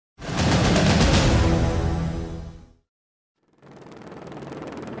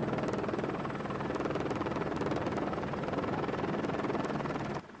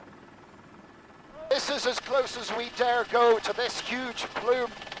This is as close as we dare go to this huge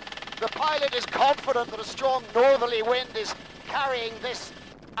plume. The pilot is confident that a strong northerly wind is carrying this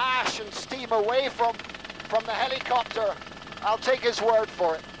ash and steam away from the helicopter. I'll take his word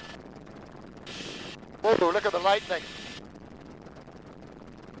for it. Whoa, look at the lightning.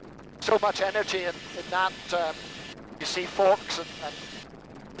 So much energy in that. You see forks and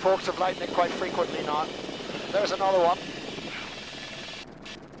forks of lightning quite frequently now. There's another one.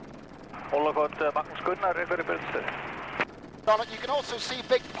 On it, you can also see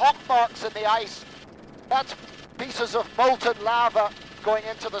big pock marks in the ice. That's pieces of molten lava going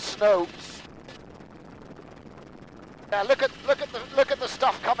into the snow. Now look at the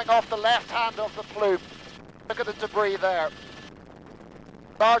stuff coming off the left hand of the plume. Look at the debris there.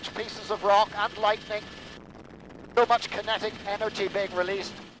 Large pieces of rock and lightning. So much kinetic energy being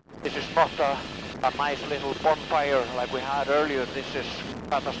released. This is not a nice little bonfire like we had earlier. This is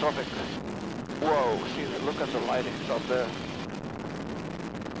catastrophic. Whoa, see, look at the lightings up there.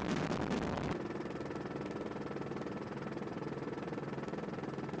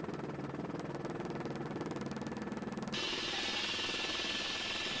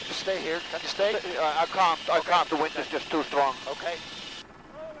 Stay here. Can you stay? I can't. The wind is just too strong. Okay.